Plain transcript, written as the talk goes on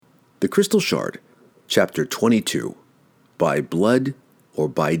The Crystal Shard, Chapter 22, By Blood or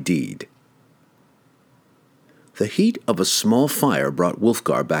by Deed. The heat of a small fire brought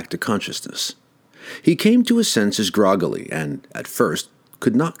Wulfgar back to consciousness. He came to his senses groggily and, at first,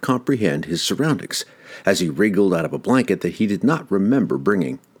 could not comprehend his surroundings, as he wriggled out of a blanket that he did not remember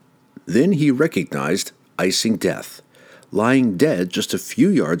bringing. Then he recognized icing death, lying dead just a few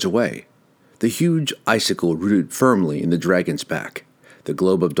yards away. The huge icicle rooted firmly in the dragon's back. The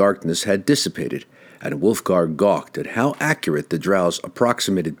globe of darkness had dissipated, and Wulfgar gawked at how accurate the drow's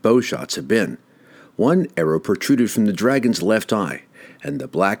approximated bow shots had been. One arrow protruded from the dragon's left eye, and the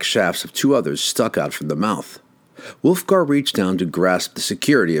black shafts of two others stuck out from the mouth. Wulfgar reached down to grasp the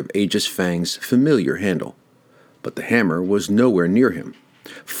security of Aegis Fang's familiar handle, but the hammer was nowhere near him.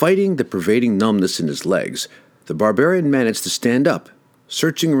 Fighting the pervading numbness in his legs, the barbarian managed to stand up,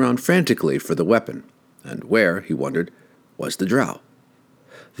 searching around frantically for the weapon, and where, he wondered, was the drow.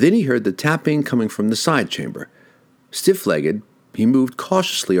 Then he heard the tapping coming from the side chamber. Stiff-legged, he moved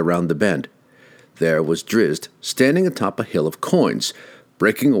cautiously around the bend. There was Drizzt standing atop a hill of coins,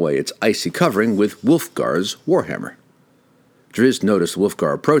 breaking away its icy covering with Wulfgar's warhammer. Drizzt noticed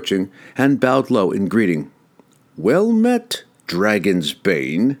Wulfgar approaching and bowed low in greeting. "Well met, Dragon's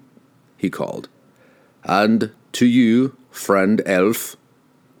Bane," he called. "And to you, friend elf,"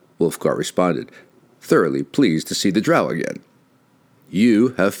 Wulfgar responded, thoroughly pleased to see the drow again.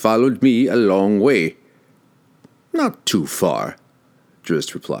 "You have followed me a long way." "Not too far,"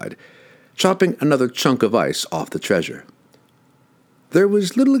 Drizzt replied, chopping another chunk of ice off the treasure. "There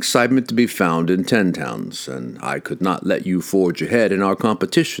was little excitement to be found in 10 towns, and I could not let you forge ahead in our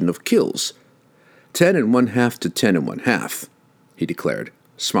competition of kills. 10 1/2 to 10 1/2, he declared,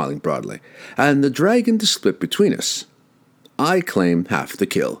 smiling broadly, "and the dragon to split between us. I claim half the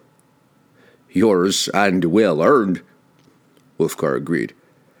kill." "Yours, and well earned," Wulfgar agreed,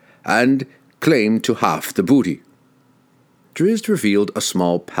 "and claim to half the booty." Drizzt revealed a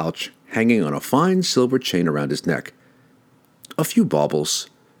small pouch hanging on a fine silver chain around his neck. "A few baubles,"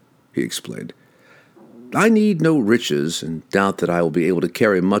 he explained. "I need no riches, and doubt that I will be able to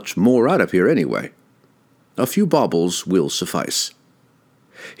carry much more out of here anyway. A few baubles will suffice."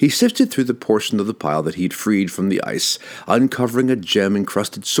 He sifted through the portion of the pile that he'd freed from the ice, uncovering a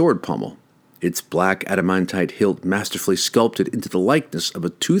gem-encrusted sword pommel, its black adamantite hilt masterfully sculpted into the likeness of a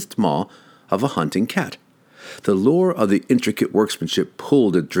toothed maw of a hunting cat. The lure of the intricate workmanship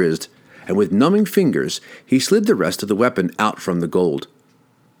pulled at Drizzt, and with numbing fingers he slid the rest of the weapon out from the gold.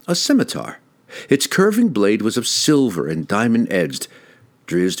 A scimitar. Its curving blade was of silver and diamond-edged.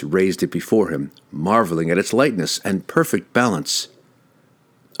 Drizzt raised it before him, marveling at its lightness and perfect balance.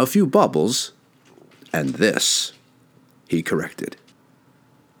 "A few baubles, and this," he corrected.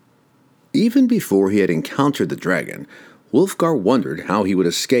 Even before he had encountered the dragon, Wulfgar wondered how he would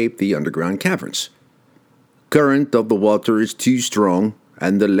escape the underground caverns. "Current of the water is too strong,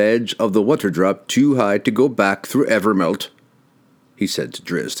 and the ledge of the water drop too high to go back through Evermelt," he said to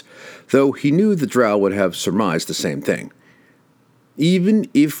Drizzt, though he knew the drow would have surmised the same thing. "Even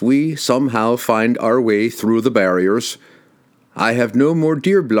if we somehow find our way through the barriers, I have no more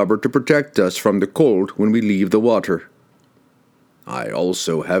deer blubber to protect us from the cold when we leave the water." "I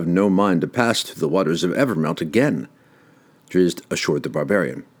also have no mind to pass through the waters of Evermelt again," Drizzt assured the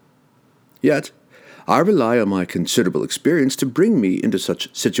barbarian. "Yet, I rely on my considerable experience to bring me into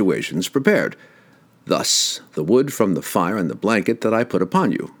such situations prepared. Thus, the wood from the fire and the blanket that I put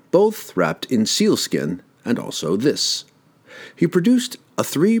upon you, both wrapped in sealskin, and also this." He produced a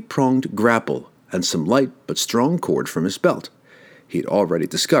 3-pronged grapple and some light but strong cord from his belt. He had already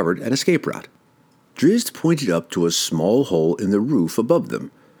discovered an escape route. Drizzt pointed up to a small hole in the roof above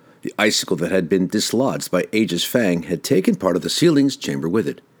them. The icicle that had been dislodged by Aegis Fang had taken part of the ceiling's chamber with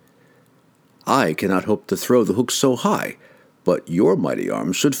it. "I cannot hope to throw the hook so high, but your mighty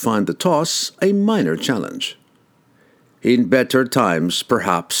arm should find the toss a minor challenge." "In better times,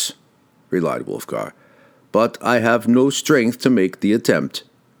 perhaps," replied Wulfgar, "but I have no strength to make the attempt."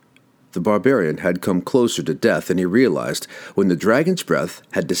 The barbarian had come closer to death than he realized when the dragon's breath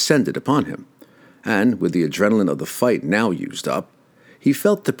had descended upon him, and with the adrenaline of the fight now used up, he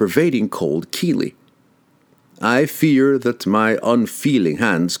felt the pervading cold keenly. "I fear that my unfeeling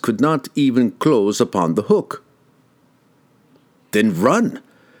hands could not even close upon the hook." "Then run!"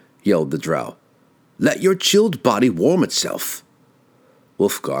 yelled the drow. "Let your chilled body warm itself."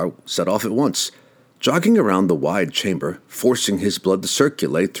 Wulfgar set off at once, jogging around the wide chamber, forcing his blood to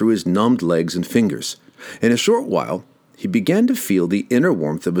circulate through his numbed legs and fingers. In a short while, he began to feel the inner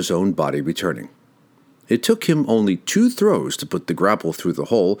warmth of his own body returning. It took him only 2 throws to put the grapple through the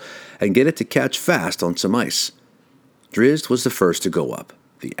hole and get it to catch fast on some ice. Drizzt was the first to go up,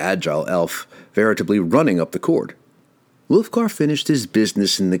 the agile elf veritably running up the cord. Wulfgar finished his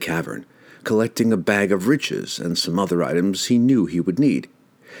business in the cavern, collecting a bag of riches and some other items he knew he would need.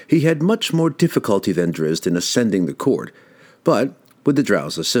 He had much more difficulty than Drizzt in ascending the cord, but, with the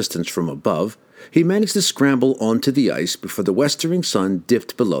drow's assistance from above, he managed to scramble onto the ice before the westering sun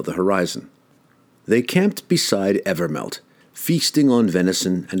dipped below the horizon. They camped beside Evermelt, feasting on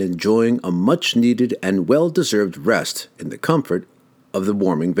venison and enjoying a much-needed and well-deserved rest in the comfort of the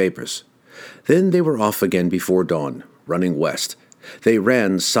warming vapors. Then they were off again before dawn, running west. They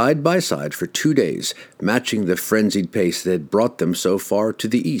ran side by side for 2 days, matching the frenzied pace that had brought them so far to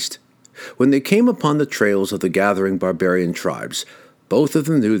the east. When they came upon the trails of the gathering barbarian tribes, both of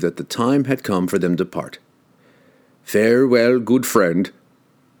them knew that the time had come for them to part. "Farewell, good friend,"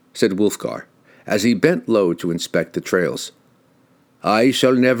 said Wulfgar, as he bent low to inspect the trails. "I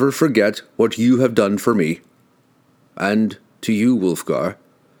shall never forget what you have done for me." "And to you, Wulfgar,"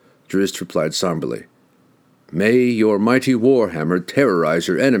 Drizzt replied somberly. "May your mighty warhammer terrorize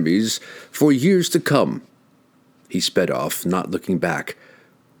your enemies for years to come." He sped off, not looking back,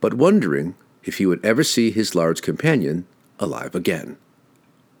 but wondering if he would ever see his large companion alive again.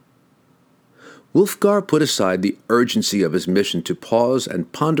 Wulfgar put aside the urgency of his mission to pause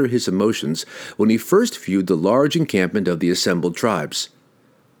and ponder his emotions when he first viewed the large encampment of the assembled tribes.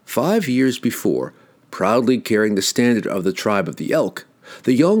 5 years before, proudly carrying the standard of the tribe of the Elk,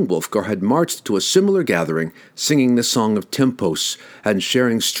 the young Wulfgar had marched to a similar gathering, singing the song of Tempos and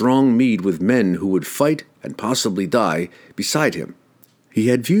sharing strong mead with men who would fight and possibly die beside him. He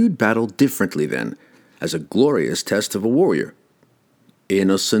had viewed battle differently then, as a glorious test of a warrior.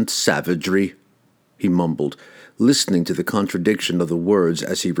 "Innocent savagery," he mumbled, listening to the contradiction of the words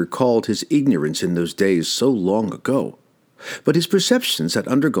as he recalled his ignorance in those days so long ago. But his perceptions had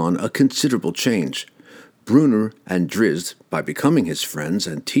undergone a considerable change. Bruenor and Drizzt, by becoming his friends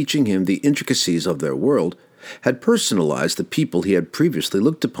and teaching him the intricacies of their world, had personalized the people he had previously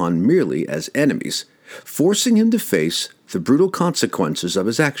looked upon merely as enemies, forcing him to face the brutal consequences of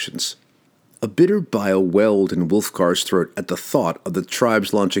his actions. A bitter bile welled in Wulfgar's throat at the thought of the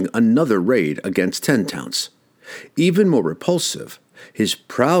tribes launching another raid against 10 towns. Even more repulsive, his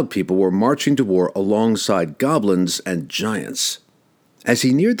proud people were marching to war alongside goblins and giants. As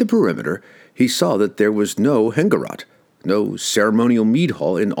he neared the perimeter, he saw that there was no Hengarat, no ceremonial mead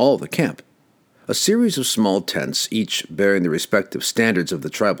hall in all the camp. A series of small tents, each bearing the respective standards of the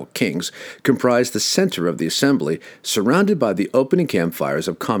tribal kings, comprised the center of the assembly, surrounded by the opening campfires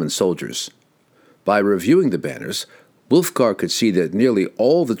of common soldiers. By reviewing the banners, Wulfgar could see that nearly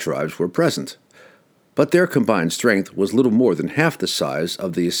all the tribes were present, but their combined strength was little more than half the size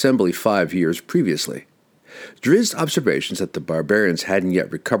of the assembly 5 years previously. Drizzt's observations that the barbarians hadn't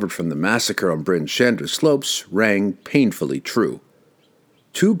yet recovered from the massacre on Bryn Shandra's slopes rang painfully true.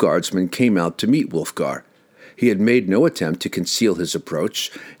 2 guardsmen came out to meet Wulfgar. He had made no attempt to conceal his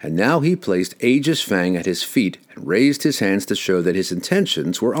approach, and now he placed Aegis Fang at his feet and raised his hands to show that his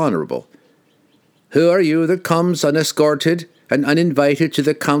intentions were honorable. "Who are you that comes unescorted and uninvited to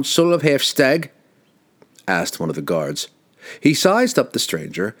the Council of Halfstag?" asked one of the guards. He sized up the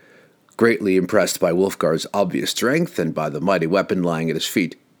stranger, greatly impressed by Wulfgar's obvious strength and by the mighty weapon lying at his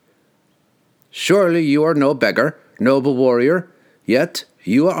feet. "Surely you are no beggar, noble warrior, yet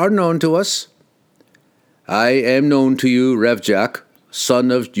you are known to us." "I am known to you, Revjak,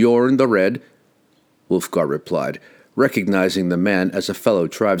 son of Yorn the Red," Wulfgar replied, recognizing the man as a fellow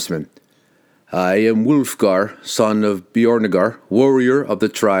tribesman. "I am Wulfgar, son of Bjornagar, warrior of the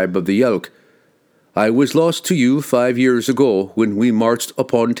tribe of the Elk. I was lost to you 5 years ago when we marched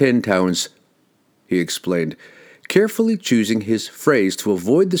upon 10 towns," he explained, carefully choosing his phrase to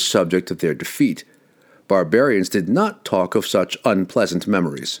avoid the subject of their defeat. Barbarians did not talk of such unpleasant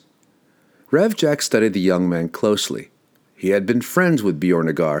memories. Revjak studied the young man closely. He had been friends with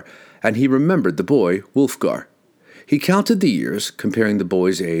Bjornagar, and he remembered the boy, Wulfgar. He counted the years, comparing the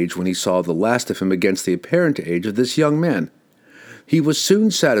boy's age when he saw the last of him against the apparent age of this young man. He was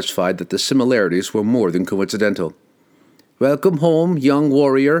soon satisfied that the similarities were more than coincidental. "Welcome home, young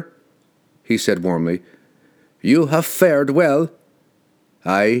warrior," he said warmly. "You have fared well."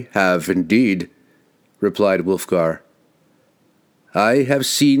 "I have indeed," replied Wulfgar. "I have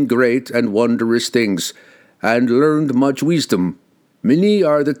seen great and wondrous things, and learned much wisdom. Many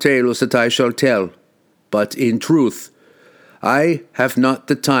are the tales that I shall tell, but in truth, I have not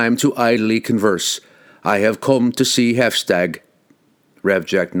the time to idly converse. I have come to see Halfstag."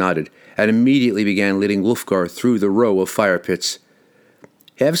 Revjak nodded, and immediately began leading Wulfgar through the row of fire pits.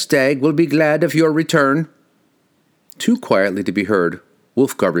 "Halfstag will be glad of your return." Too quietly to be heard,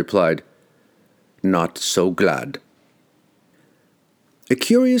 Wulfgar replied, "Not so glad." A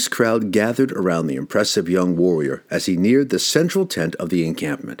curious crowd gathered around the impressive young warrior as he neared the central tent of the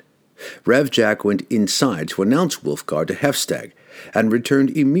encampment. Rev Jack went inside to announce Wulfgar to Hefstag, and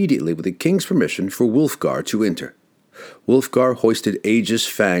returned immediately with the king's permission for Wulfgar to enter. Wulfgar hoisted Aegis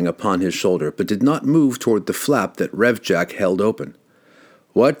Fang upon his shoulder, but did not move toward the flap that Rev Jack held open.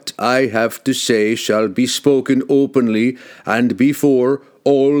 "What I have to say shall be spoken openly and before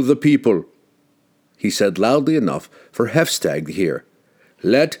all the people," he said loudly enough for Hefstag to hear.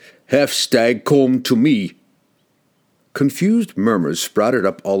 "Let Hefstag come to me." Confused murmurs sprouted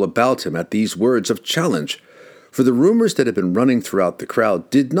up all about him at these words of challenge, for the rumors that had been running throughout the crowd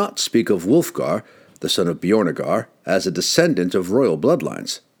did not speak of Wulfgar, the son of Bjornagar, as a descendant of royal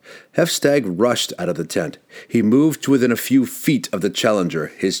bloodlines. Hefstag rushed out of the tent. He moved to within a few feet of the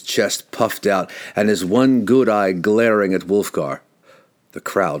challenger, his chest puffed out and his one good eye glaring at Wulfgar. The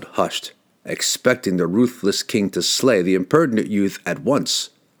crowd hushed, expecting the ruthless king to slay the impertinent youth at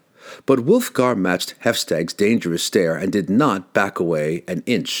once. But Wulfgar matched Hefstag's dangerous stare and did not back away an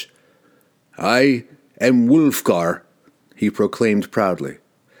inch. "I am Wulfgar," he proclaimed proudly,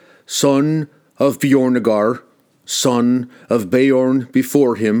 "son of Bjornagar, son of Beorn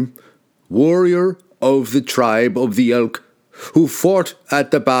before him, warrior of the tribe of the Elk, who fought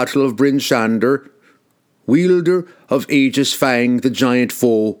at the Battle of Bryn Shander, wielder of Aegis Fang, the giant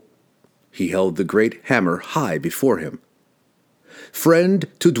foe." He held the great hammer high before him. "Friend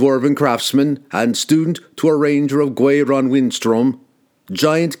to dwarven craftsmen and student to a ranger of Gwaeron Windstrom,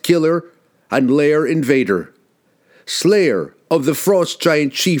 giant killer and lair invader, slayer of the frost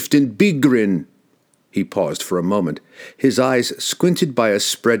giant chieftain Bigrin." He paused for a moment, his eyes squinted by a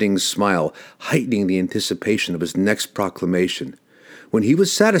spreading smile, heightening the anticipation of his next proclamation. When he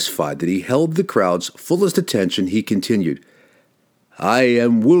was satisfied that he held the crowd's fullest attention, he continued, "I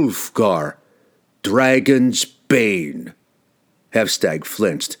am Wulfgar, Dragon's Bane." Hefstag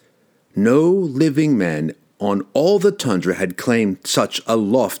flinched. No living man on all the tundra had claimed such a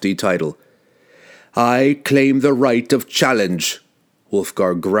lofty title. "I claim the right of challenge,"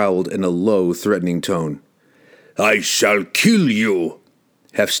 Wulfgar growled in a low, threatening tone. "I shall kill you,"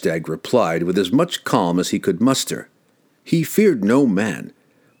 Hefstag replied with as much calm as he could muster. He feared no man,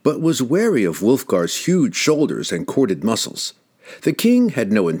 but was wary of Wulfgar's huge shoulders and corded muscles. The king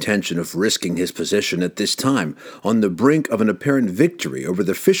had no intention of risking his position at this time, on the brink of an apparent victory over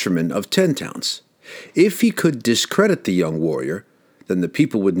the fishermen of 10 Towns. If he could discredit the young warrior, then the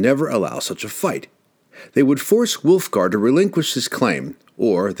people would never allow such a fight. They would force Wulfgar to relinquish his claim,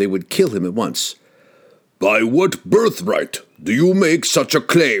 or they would kill him at once. "By what birthright do you make such a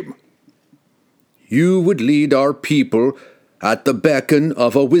claim?" "You would lead our people at the beckon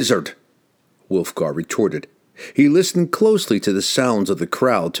of a wizard," Wulfgar retorted. He listened closely to the sounds of the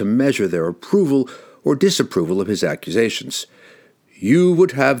crowd to measure their approval or disapproval of his accusations. "You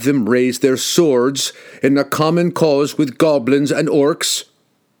would have them raise their swords in a common cause with goblins and orcs?"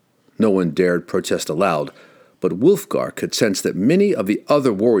 No one dared protest aloud, but Wulfgar could sense that many of the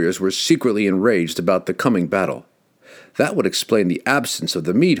other warriors were secretly enraged about the coming battle. That would explain the absence of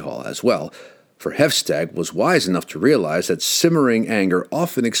the mead hall as well, for Hefstag was wise enough to realize that simmering anger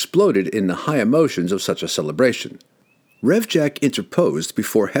often exploded in the high emotions of such a celebration. Rev Jack interposed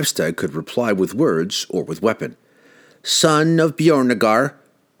before Hefstag could reply with words or with weapon. "Son of Bjornagar,"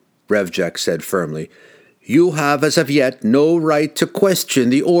 Rev Jack said firmly, "you have as of yet no right to question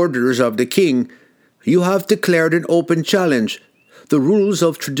the orders of the king. You have declared an open challenge. The rules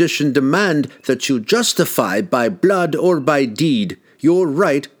of tradition demand that you justify by blood or by deed your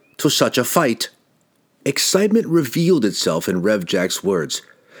right to such a fight." Excitement revealed itself in Rev Jack's words,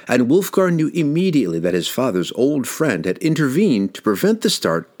 and Wulfgar knew immediately that his father's old friend had intervened to prevent the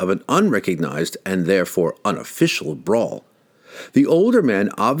start of an unrecognized and therefore unofficial brawl. The older man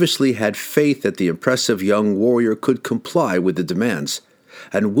obviously had faith that the impressive young warrior could comply with the demands,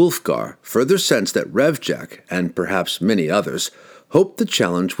 and Wulfgar further sensed that Rev Jack, and perhaps many others, hoped the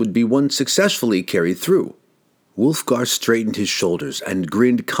challenge would be one successfully carried through. Wulfgar straightened his shoulders and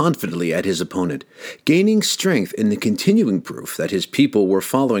grinned confidently at his opponent, gaining strength in the continuing proof that his people were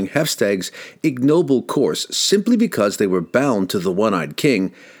following Hefstag's ignoble course simply because they were bound to the one-eyed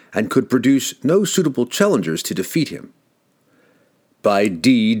king and could produce no suitable challengers to defeat him. "By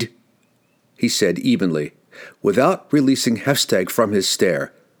deed," he said evenly. Without releasing Hefstag from his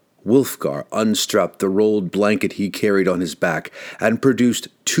stare, Wulfgar unstrapped the rolled blanket he carried on his back and produced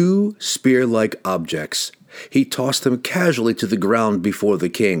 2 spear-like objects. He tossed them casually to the ground before the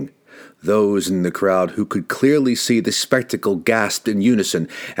king. Those in the crowd who could clearly see the spectacle gasped in unison,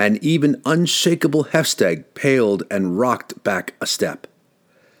 and even unshakable Hefstag paled and rocked back a step.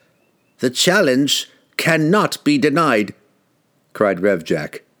 "The challenge cannot be denied," cried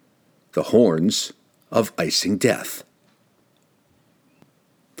Revjak. The horns of icing death.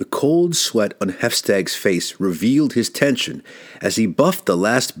 The cold sweat on Hefstag's face revealed his tension as he buffed the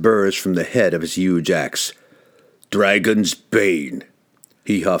last burrs from the head of his huge axe. "Dragon's bane,"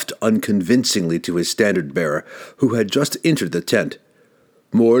 he huffed unconvincingly to his standard-bearer, who had just entered the tent.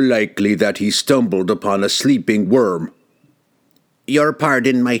 "More likely that he stumbled upon a sleeping worm." "Your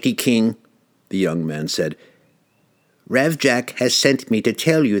pardon, mighty king," the young man said. "Revjak has sent me to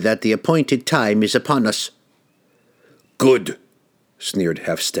tell you that the appointed time is upon us." "Good," sneered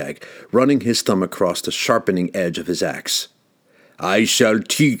Hefstag, running his thumb across the sharpening edge of his axe. "I shall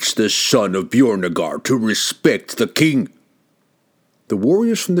teach the son of Bjornagar to respect the king." The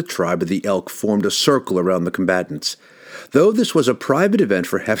warriors from the tribe of the Elk formed a circle around the combatants. Though this was a private event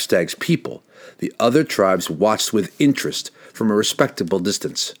for Hefstag's people, the other tribes watched with interest from a respectable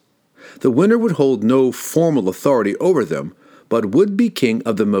distance. The winner would hold no formal authority over them, but would be king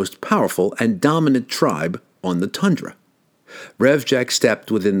of the most powerful and dominant tribe on the tundra. Revjak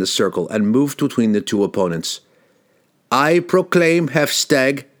stepped within the circle and moved between the two opponents. "I proclaim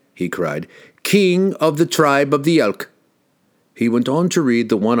Hefstag," he cried, "king of the tribe of the Elk." He went on to read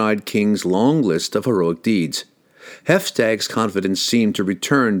the one-eyed king's long list of heroic deeds. Hefstag's confidence seemed to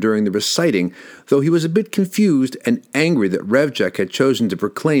return during the reciting, though he was a bit confused and angry that Revjak had chosen to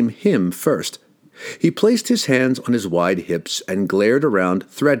proclaim him first. He placed his hands on his wide hips and glared around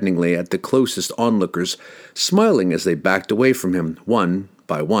threateningly at the closest onlookers, smiling as they backed away from him, one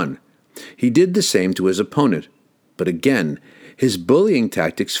by one. He did the same to his opponent, but again, his bullying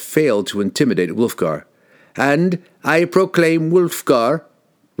tactics failed to intimidate Wulfgar. "And I proclaim Wulfgar,"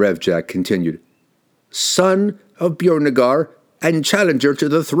 Revjak continued, "son of Bjornagar, and challenger to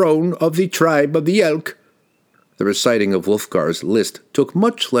the throne of the tribe of the Elk." The reciting of Wulfgar's list took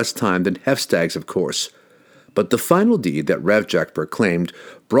much less time than Hefstag's, of course, but the final deed that Revjak proclaimed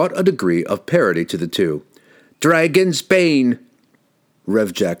brought a degree of parity to the two. "Dragon's bane,"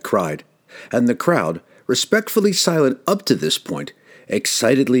 Revjak cried, and the crowd, respectfully silent up to this point,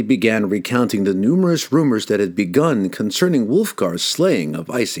 excitedly began recounting the numerous rumors that had begun concerning Wulfgar's slaying of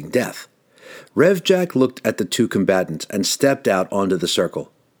icing death. Revjak looked at the two combatants and stepped out onto the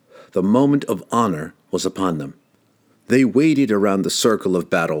circle. The moment of honor was upon them. They waited around the circle of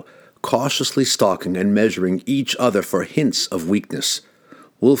battle, cautiously stalking and measuring each other for hints of weakness.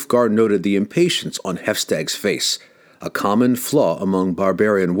 Wulfgar noted the impatience on Hefstag's face, a common flaw among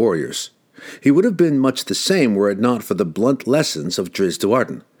barbarian warriors. He would have been much the same were it not for the blunt lessons of Drizzt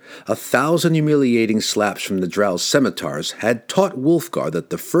Do'Urden. 1,000 humiliating slaps from the Drow's scimitars had taught Wulfgar that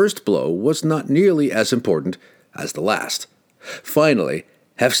the first blow was not nearly as important as the last. Finally,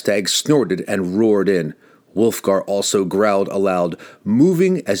 Hefstag snorted and roared in. Wulfgar also growled aloud,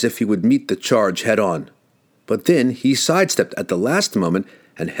 moving as if he would meet the charge head-on. But then he sidestepped at the last moment,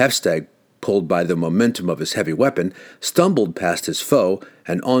 and Hefstag, pulled by the momentum of his heavy weapon, stumbled past his foe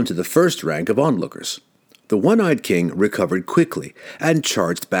and onto the first rank of onlookers. The one-eyed king recovered quickly and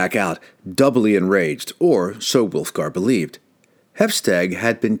charged back out, doubly enraged, or so Wulfgar believed. Hefstag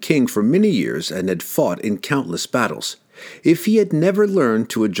had been king for many years and had fought in countless battles. If he had never learned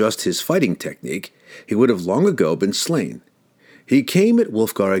to adjust his fighting technique, he would have long ago been slain. He came at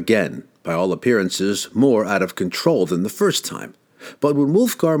Wulfgar again, by all appearances more out of control than the first time. But when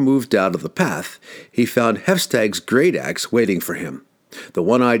Wulfgar moved out of the path, he found Hefstag's great axe waiting for him. The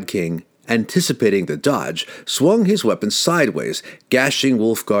one-eyed king, anticipating the dodge, swung his weapon sideways, gashing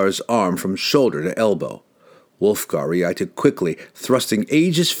Wulfgar's arm from shoulder to elbow. Wulfgar reacted quickly, thrusting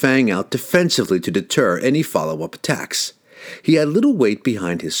Aegis Fang out defensively to deter any follow-up attacks. He had little weight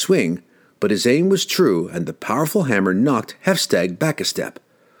behind his swing, but his aim was true, and the powerful hammer knocked Hefstag back a step.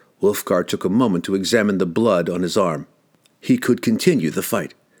 Wulfgar took a moment to examine the blood on his arm. He could continue the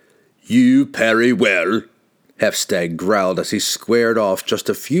fight. "You parry well," Hefstag growled as he squared off just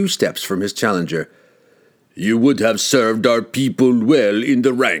a few steps from his challenger. "You would have served our people well in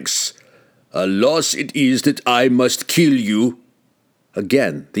the ranks. A loss it is that I must kill you."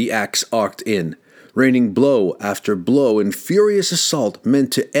 Again the axe arced in, raining blow after blow in furious assault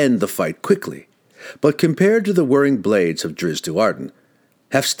meant to end the fight quickly. But compared to the whirring blades of Drizzt Do'Urden,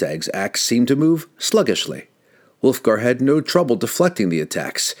 Hefstag's axe seemed to move sluggishly. Wulfgar had no trouble deflecting the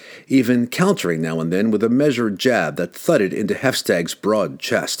attacks, even countering now and then with a measured jab that thudded into Hefstag's broad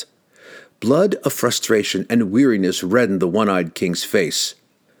chest. Blood of frustration and weariness reddened the one-eyed king's face.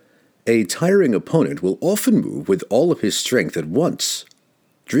 A tiring opponent will often move with all of his strength at once.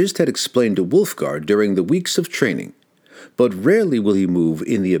 Drizzt had explained to Wulfgar during the weeks of training. But rarely will he move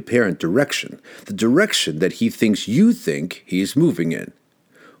in the apparent direction, the direction that he thinks you think he is moving in.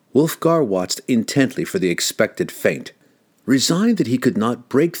 Wulfgar watched intently for the expected feint. Resigned that he could not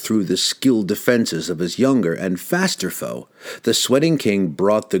break through the skilled defenses of his younger and faster foe, the sweating king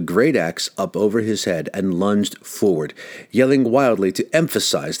brought the great axe up over his head and lunged forward, yelling wildly to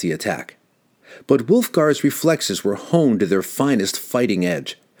emphasize the attack. But Wulfgar's reflexes were honed to their finest fighting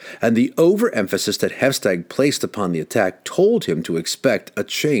edge, and the overemphasis that Hevstag placed upon the attack told him to expect a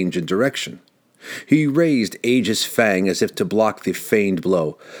change in direction. He raised Aegis' fang as if to block the feigned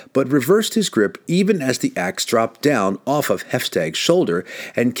blow, but reversed his grip even as the axe dropped down off of Hevstag's shoulder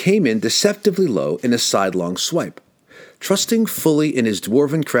and came in deceptively low in a sidelong swipe. Trusting fully in his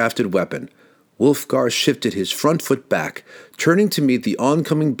dwarven-crafted weapon, Wulfgar shifted his front foot back, turning to meet the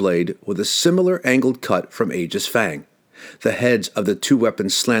oncoming blade with a similar angled cut from Aegis' fang. The heads of the two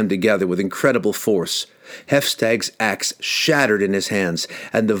weapons slammed together with incredible force. Hevstag's axe shattered in his hands,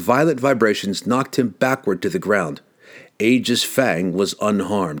 and the violent vibrations knocked him backward to the ground. Aegis' fang was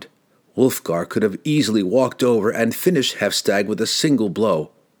unharmed. Wulfgar could have easily walked over and finished Hevstag with a single blow.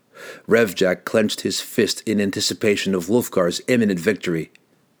 Revjak clenched his fist in anticipation of Wulfgar's imminent victory.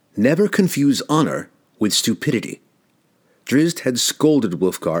 Never confuse honor with stupidity. Drizzt had scolded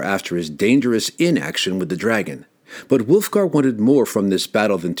Wulfgar after his dangerous inaction with the dragon. But Wulfgar wanted more from this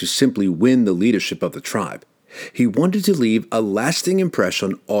battle than to simply win the leadership of the tribe. He wanted to leave a lasting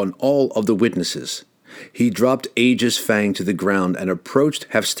impression on all of the witnesses. He dropped Aegis' fang to the ground and approached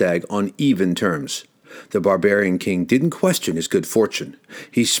Hevstag on even terms. The barbarian king didn't question his good fortune.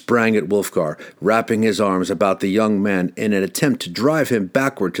 He sprang at Wulfgar, wrapping his arms about the young man in an attempt to drive him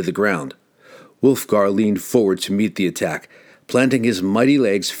backward to the ground. Wulfgar leaned forward to meet the attack, planting his mighty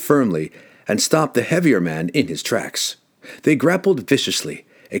legs firmly and stopped the heavier man in his tracks. They grappled viciously,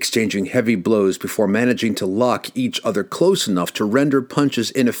 exchanging heavy blows before managing to lock each other close enough to render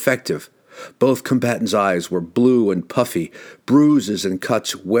punches ineffective. Both combatants' eyes were blue and puffy, bruises and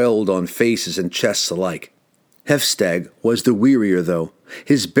cuts welled on faces and chests alike. Hevstag was the wearier, though,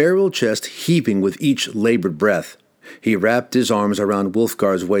 his barrel chest heaving with each labored breath. He wrapped his arms around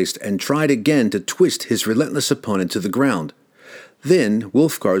Wulfgar's waist and tried again to twist his relentless opponent to the ground. Then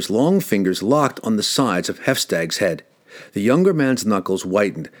Wulfgar's long fingers locked on the sides of Hevstag's head. The younger man's knuckles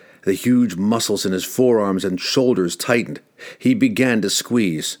whitened. The huge muscles in his forearms and shoulders tightened. He began to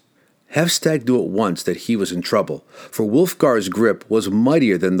squeeze. Hevstag knew at once that he was in trouble, for Wulfgar's grip was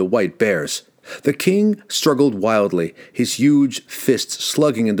mightier than the white bear's. The king struggled wildly, his huge fists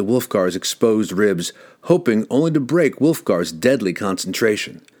slugging into Wulfgar's exposed ribs, hoping only to break Wulfgar's deadly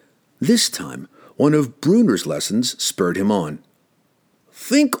concentration. This time, one of Bruner's lessons spurred him on.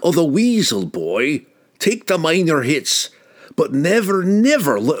 Think of the weasel, boy. Take the minor hits, but never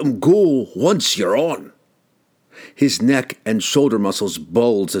let 'em go once you're on. His neck and shoulder muscles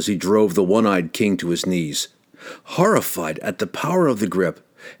bulged as he drove the one-eyed king to his knees. Horrified at the power of the grip,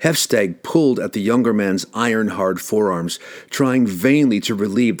 Hevstag pulled at the younger man's iron-hard forearms, trying vainly to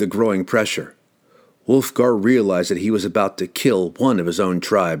relieve the growing pressure. Wulfgar realized that he was about to kill one of his own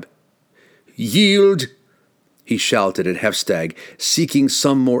tribe. "Yield!" he shouted at Hevstag, seeking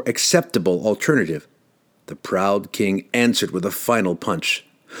some more acceptable alternative. The proud king answered with a final punch.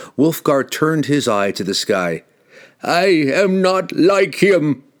 Wulfgar turned his eye to the sky. "I am not like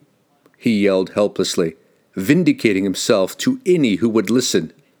him," he yelled helplessly, vindicating himself to any who would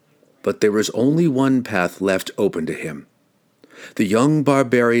listen. But there was only one path left open to him. The young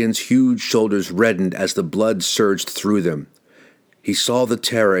barbarian's huge shoulders reddened as the blood surged through them. He saw the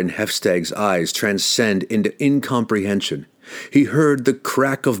terror in Hevstag's eyes transcend into incomprehension. He heard the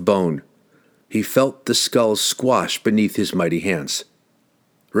crack of bone. He felt the skull squash beneath his mighty hands.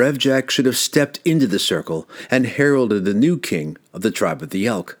 Revjak should have stepped into the circle and heralded the new king of the tribe of the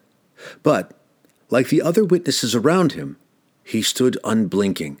Elk. But, like the other witnesses around him, he stood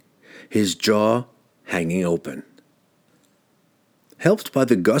unblinking, his jaw hanging open. Helped by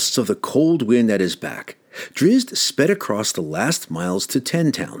the gusts of the cold wind at his back, Drizzt sped across the last miles to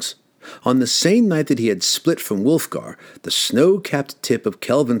Ten Towns. On the same night that he had split from Wulfgar, the snow-capped tip of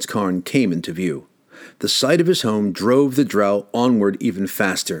Kelvin's Cairn came into view. The sight of his home drove the drow onward even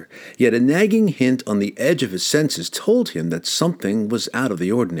faster, yet a nagging hint on the edge of his senses told him that something was out of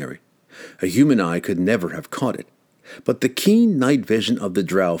the ordinary. A human eye could never have caught it. But the keen night vision of the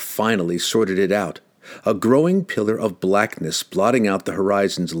drow finally sorted it out. A growing pillar of blackness blotting out the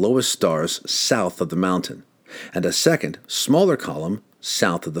horizon's lowest stars south of the mountain, and a second, smaller column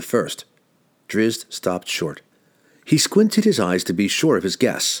south of the first. Drizzt stopped short. He squinted his eyes to be sure of his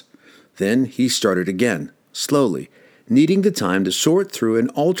guess. Then he started again, slowly, needing the time to sort through an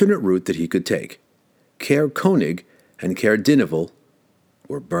alternate route that he could take. Caer Konig and Caer Dineval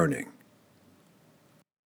were burning.